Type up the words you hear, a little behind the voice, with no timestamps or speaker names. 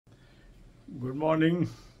Good morning.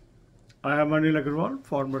 I am Anil Agarwal,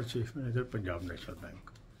 former Chief Manager, Punjab National Bank.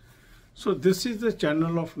 So this is the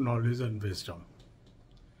channel of knowledge and wisdom.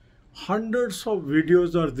 Hundreds of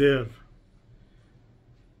videos are there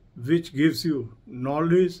which gives you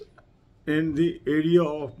knowledge in the area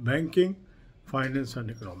of banking, finance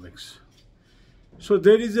and economics. So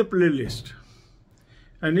there is a playlist,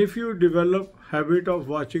 and if you develop habit of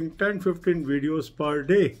watching 10-15 videos per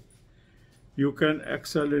day, you can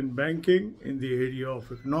excel in banking in the area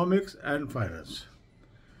of economics and finance.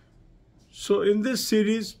 So in this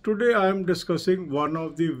series, today I am discussing one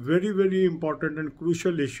of the very important and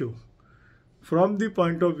crucial issue from the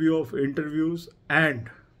point of view of interviews and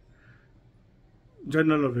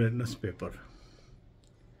general awareness paper.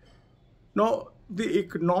 Now, the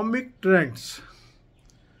economic trends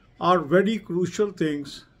are very crucial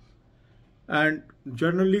things, and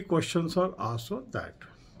generally questions are asked on that.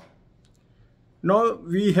 Now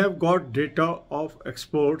we have got data of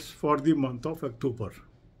exports for the month of October,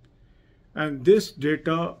 and this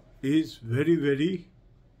data is very,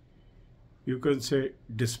 you can say,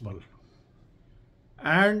 dismal,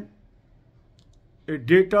 and a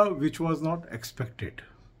data which was not expected.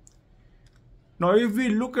 Now if we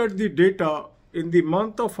look at the data in the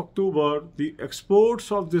month of October, the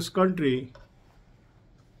exports of this country,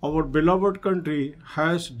 our beloved country,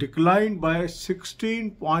 has declined by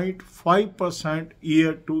 16.5%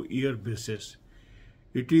 year-to-year basis.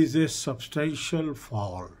 It is a substantial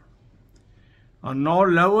fall. And now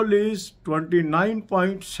level is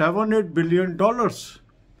 $29.78 billion.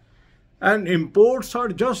 And imports are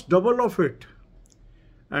just double of it.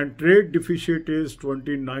 And trade deficit is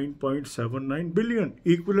 29.79 billion,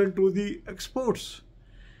 equivalent to the exports.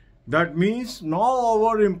 That means now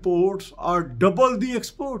our imports are double the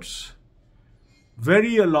exports.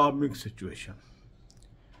 Very alarming situation.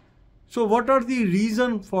 So what are the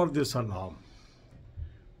reasons for this alarm?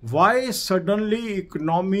 Why suddenly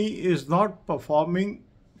economy is not performing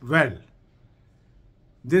well?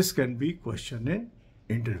 This can be questioned in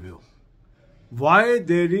interview. Why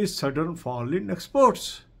there is sudden fall in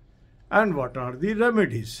exports? And what are the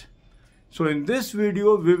remedies? So in this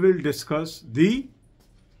video we will discuss the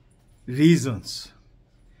reasons.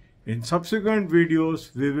 In subsequent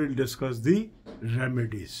videos, we will discuss the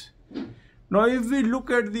remedies. Now, if we look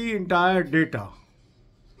at the entire data,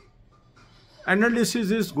 analysis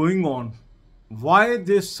is going on why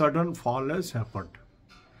this sudden fall has happened.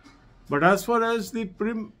 But as far as the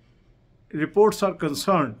reports are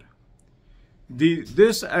concerned,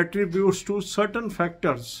 this attributes to certain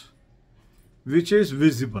factors which is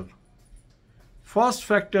visible. First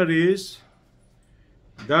factor is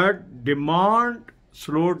that demand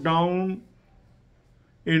slowed down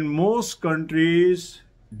in most countries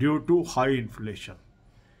due to high inflation.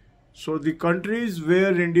 So the countries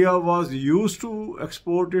where India was used to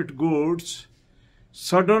export its goods,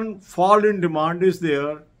 sudden fall in demand is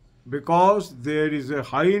there because there is a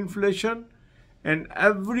high inflation, and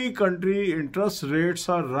every country interest rates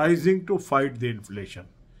are rising to fight the inflation.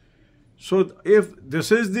 So if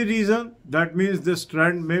this is the reason, that means this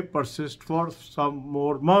trend may persist for some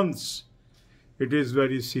more months. It is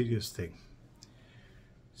very serious thing.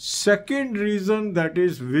 Second reason that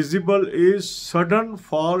is visible is sudden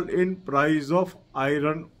fall in price of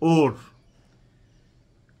iron ore.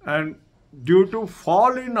 And due to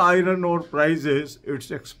fall in iron ore prices,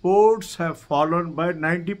 its exports have fallen by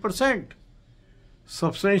 90%.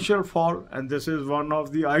 Substantial fall, and this is one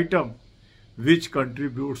of the items which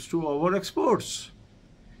contributes to our exports.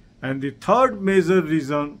 And the third major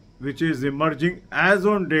reason which is emerging as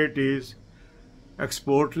on date is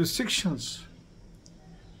export restrictions.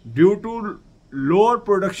 Due to lower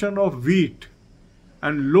production of wheat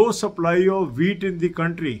and low supply of wheat in the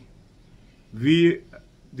country,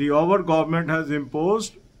 our government has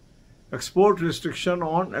imposed export restriction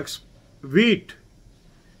on wheat.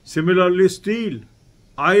 Similarly, steel,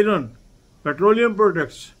 iron, petroleum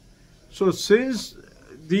products. So since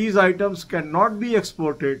these items cannot be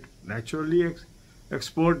exported, naturally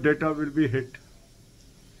export data will be hit.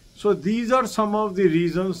 So these are some of the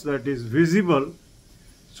reasons that is visible.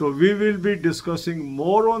 So we will be discussing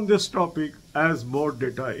more on this topic as more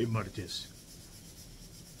data emerges.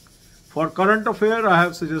 For current affair, I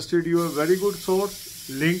have suggested you a very good source.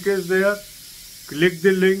 Link is there. Click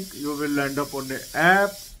the link. You will end up on an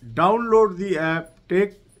app. Download the app.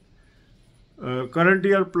 Take current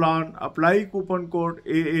year plan, apply coupon code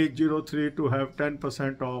AA03 to have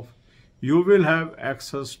 10% off. You will have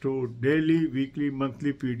access to daily, weekly,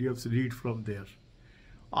 monthly PDFs. Read from there.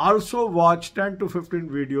 Also watch 10 to 15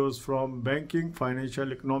 videos from Banking,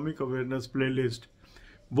 Financial, Economic Awareness playlist.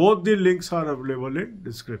 Both the links are available in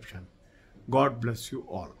description. God bless you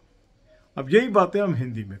all. अब यही बातें हम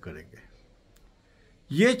हिंदी में करेंगे।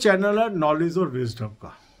 ये channel है knowledge और wisdom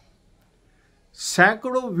का।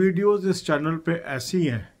 सैकड़ों वीडियोस इस चैनल पे ऐसी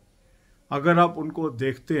हैं, अगर आप उनको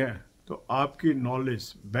देखते हैं तो आपकी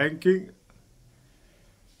knowledge banking,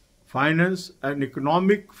 finance and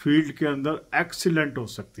economic field के अंदर एक्सीलेंट हो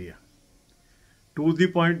सकती है। To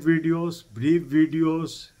the point videos, brief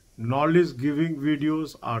videos, knowledge giving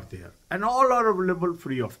videos are there and all are available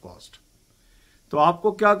free of cost. तो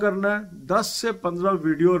आपको क्या करना है, 10 से 15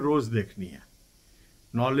 वीडियो रोज देखनी है,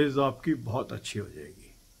 नॉलेज आपकी बहुत अच्छी हो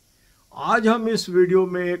जाएगी। आज हम इस वीडियो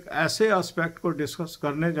में एक ऐसे एस्पेक्ट को डिस्कस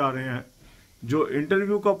करने जा रहे हैं जो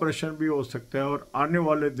इंटरव्यू का प्रश्न भी हो सकता है और आने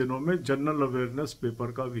वाले दिनों में जनरल अवेयरनेस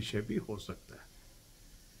पेपर का विषय भी हो सकता है।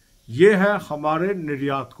 ये है हमारे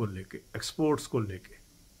निर्यात को लेके, एक्सपोर्ट्स को लेके।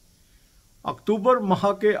 अक्टूबर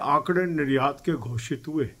माह के आंकड़े निर्यात के घोषित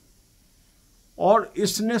हुए और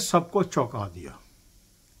इसने सबको चौंका दिया,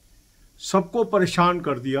 सबको परेशान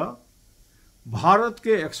कर दिया। भारत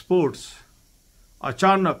के एक्सपोर्ट्स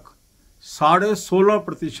अचानक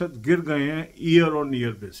 16.5% गिर गए हैं ईयर ऑन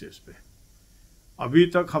ईयर बेसिस पे। अभी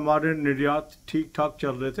तक हमारे निर्यात ठीक ठाक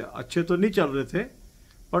चल रहे थे, अच्छे तो नहीं चल रहे थे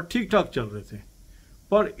पर ठीक ठाक चल रहे थे,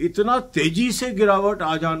 पर इतना तेजी से गिरावट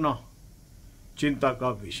आ जाना चिंता का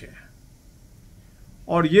विषय है।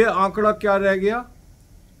 और ये आंकड़ा क्या रह गया,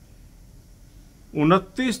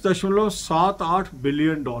 $29.78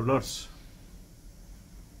 बिलियन,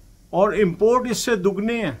 और इंपोर्ट इससे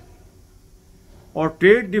दुगने हैं और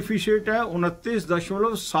ट्रेड डिफिसिट है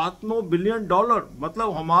 $29.79 बिलियन।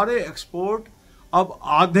 मतलब हमारे एक्सपोर्ट अब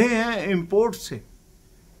आधे हैं इंपोर्ट से।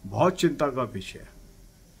 बहुत चिंता का विषय है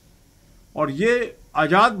और ये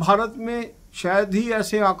आजाद भारत में शायद ही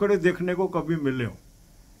ऐसे आंकड़े देखने को कभी मिले हो।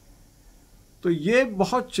 तो ये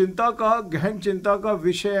बहुत चिंता का, गहन चिंता का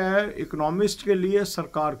विषय है इकोनॉमिस्ट के लिए,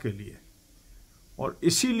 सरकार के लिए, और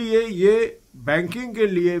इसीलिए ये बैंकिंग के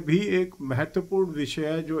लिए भी एक महत्वपूर्ण विषय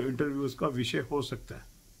है जो इंटरव्यूज का विषय हो सकता है।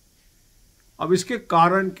 अब इसके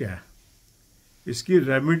कारण क्या है, इसकी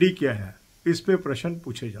रेमेडी क्या है, इस पे प्रश्न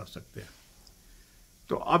पूछे जा सकते हैं।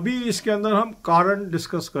 तो अभी इसके अंदर हम कारण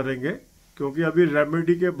डिस्कस करेंगे, क्योंकि अभी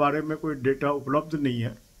रेमेडी के बारे में कोई डेटा उपलब्ध नहीं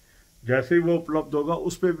है। जैसे ही वो उपलब्ध होगा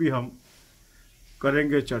उस पर भी हम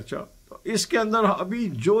करेंगे चर्चा। तो इसके अंदर अभी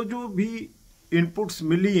जो जो भी इनपुट्स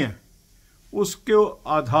मिली हैं उसके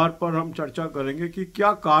आधार पर हम चर्चा करेंगे कि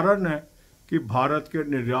क्या कारण है कि भारत के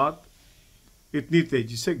निर्यात इतनी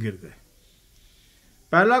तेजी से गिर गए।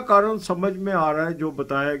 पहला कारण समझ में आ रहा है, जो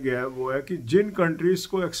बताया गया है वो है कि जिन कंट्रीज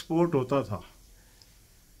को एक्सपोर्ट होता था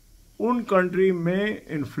उन कंट्री में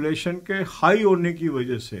इन्फ्लेशन के हाई होने की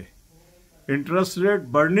वजह से, इंटरेस्ट रेट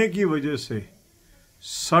बढ़ने की वजह से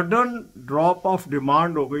सडन ड्रॉप ऑफ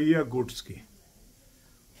डिमांड हो गई है गुड्स की।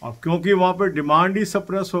 अब क्योंकि वहाँ पे डिमांड ही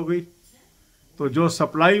सप्रेस हो गई, तो जो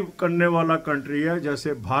सप्लाई करने वाला कंट्री है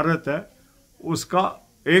जैसे भारत है, उसका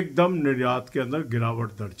एकदम निर्यात के अंदर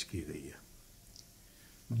गिरावट दर्ज की गई है।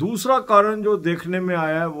 दूसरा कारण जो देखने में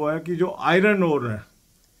आया है वो है कि जो आयरन ओर है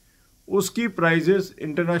उसकी प्राइजेस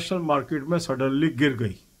इंटरनेशनल मार्केट में सडनली गिर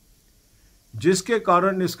गई, जिसके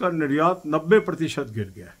कारण इसका निर्यात 90% गिर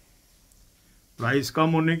गया। प्राइस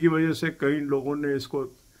कम होने की वजह से कई लोगों ने इसको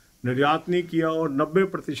निर्यात नहीं किया और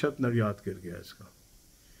 90% निर्यात गिर गया इसका।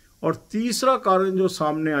 और तीसरा कारण जो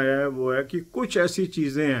सामने आया है वो है कि कुछ ऐसी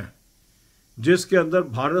चीज़ें हैं जिसके अंदर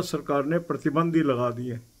भारत सरकार ने प्रतिबंध ही लगा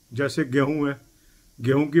दिए। जैसे गेहूं है,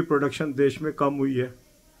 गेहूं की प्रोडक्शन देश में कम हुई है,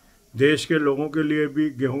 देश के लोगों के लिए भी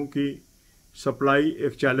गेहूं की सप्लाई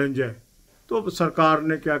एक चैलेंज है, तो सरकार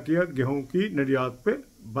ने क्या किया, गेहूं की निर्यात पे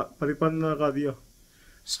प्रतिबंध लगा दिया।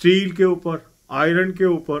 स्टील के ऊपर, आयरन के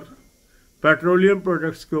ऊपर, पेट्रोलियम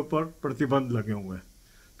प्रोडक्ट्स के ऊपर प्रतिबंध लगे हुए हैं।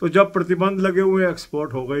 तो जब प्रतिबंध लगे हुए हैं,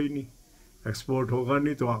 एक्सपोर्ट होगा ही नहीं, एक्सपोर्ट होगा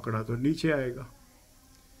नहीं तो आंकड़ा तो नीचे आएगा।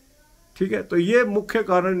 ठीक है, तो ये मुख्य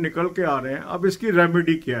कारण निकल के आ रहे हैं। अब इसकी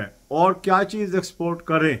रेमेडी क्या है और क्या चीज़ एक्सपोर्ट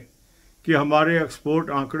करें कि हमारे एक्सपोर्ट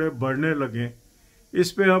आंकड़े बढ़ने लगें,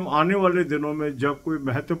 इस पे हम आने वाले दिनों में जब कोई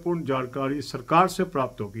महत्वपूर्ण जानकारी सरकार से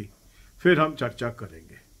प्राप्त होगी फिर हम चर्चा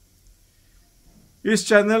करेंगे। इस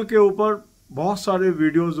चैनल के ऊपर बहुत सारे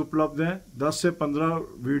वीडियोस उपलब्ध हैं, 10 से 15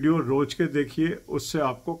 वीडियो रोज के देखिए, उससे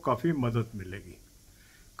आपको काफ़ी मदद मिलेगी।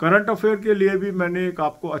 करंट अफेयर के लिए भी मैंने एक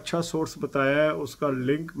आपको अच्छा सोर्स बताया है, उसका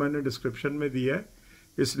लिंक मैंने डिस्क्रिप्शन में दिया है।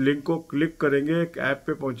 इस लिंक को क्लिक करेंगे, एक ऐप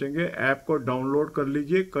पे पहुंचेंगे, ऐप को डाउनलोड कर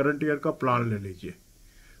लीजिए, करंट ईयर का प्लान ले लीजिए,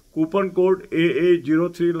 कूपन कोड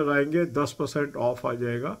AA03 लगाएंगे, 10% ऑफ आ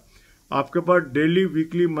जाएगा। आपके पास डेली,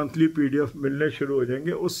 वीकली, मंथली PDF मिलने शुरू हो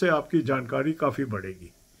जाएंगे, उससे आपकी जानकारी काफ़ी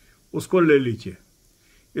बढ़ेगी, उसको ले लीजिए।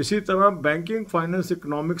 इसी तरह बैंकिंग, फाइनेंस,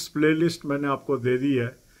 इकोनॉमिक्स प्लेलिस्ट मैंने आपको दे दी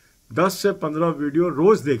है, 10 से 15 वीडियो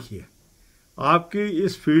रोज़ देखिए, आपकी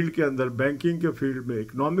इस फील्ड के अंदर, बैंकिंग के फील्ड में,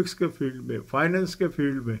 इकोनॉमिक्स के फील्ड में, फाइनेंस के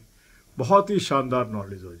फील्ड में बहुत ही शानदार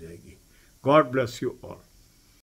नॉलेज हो जाएगी। God bless you all.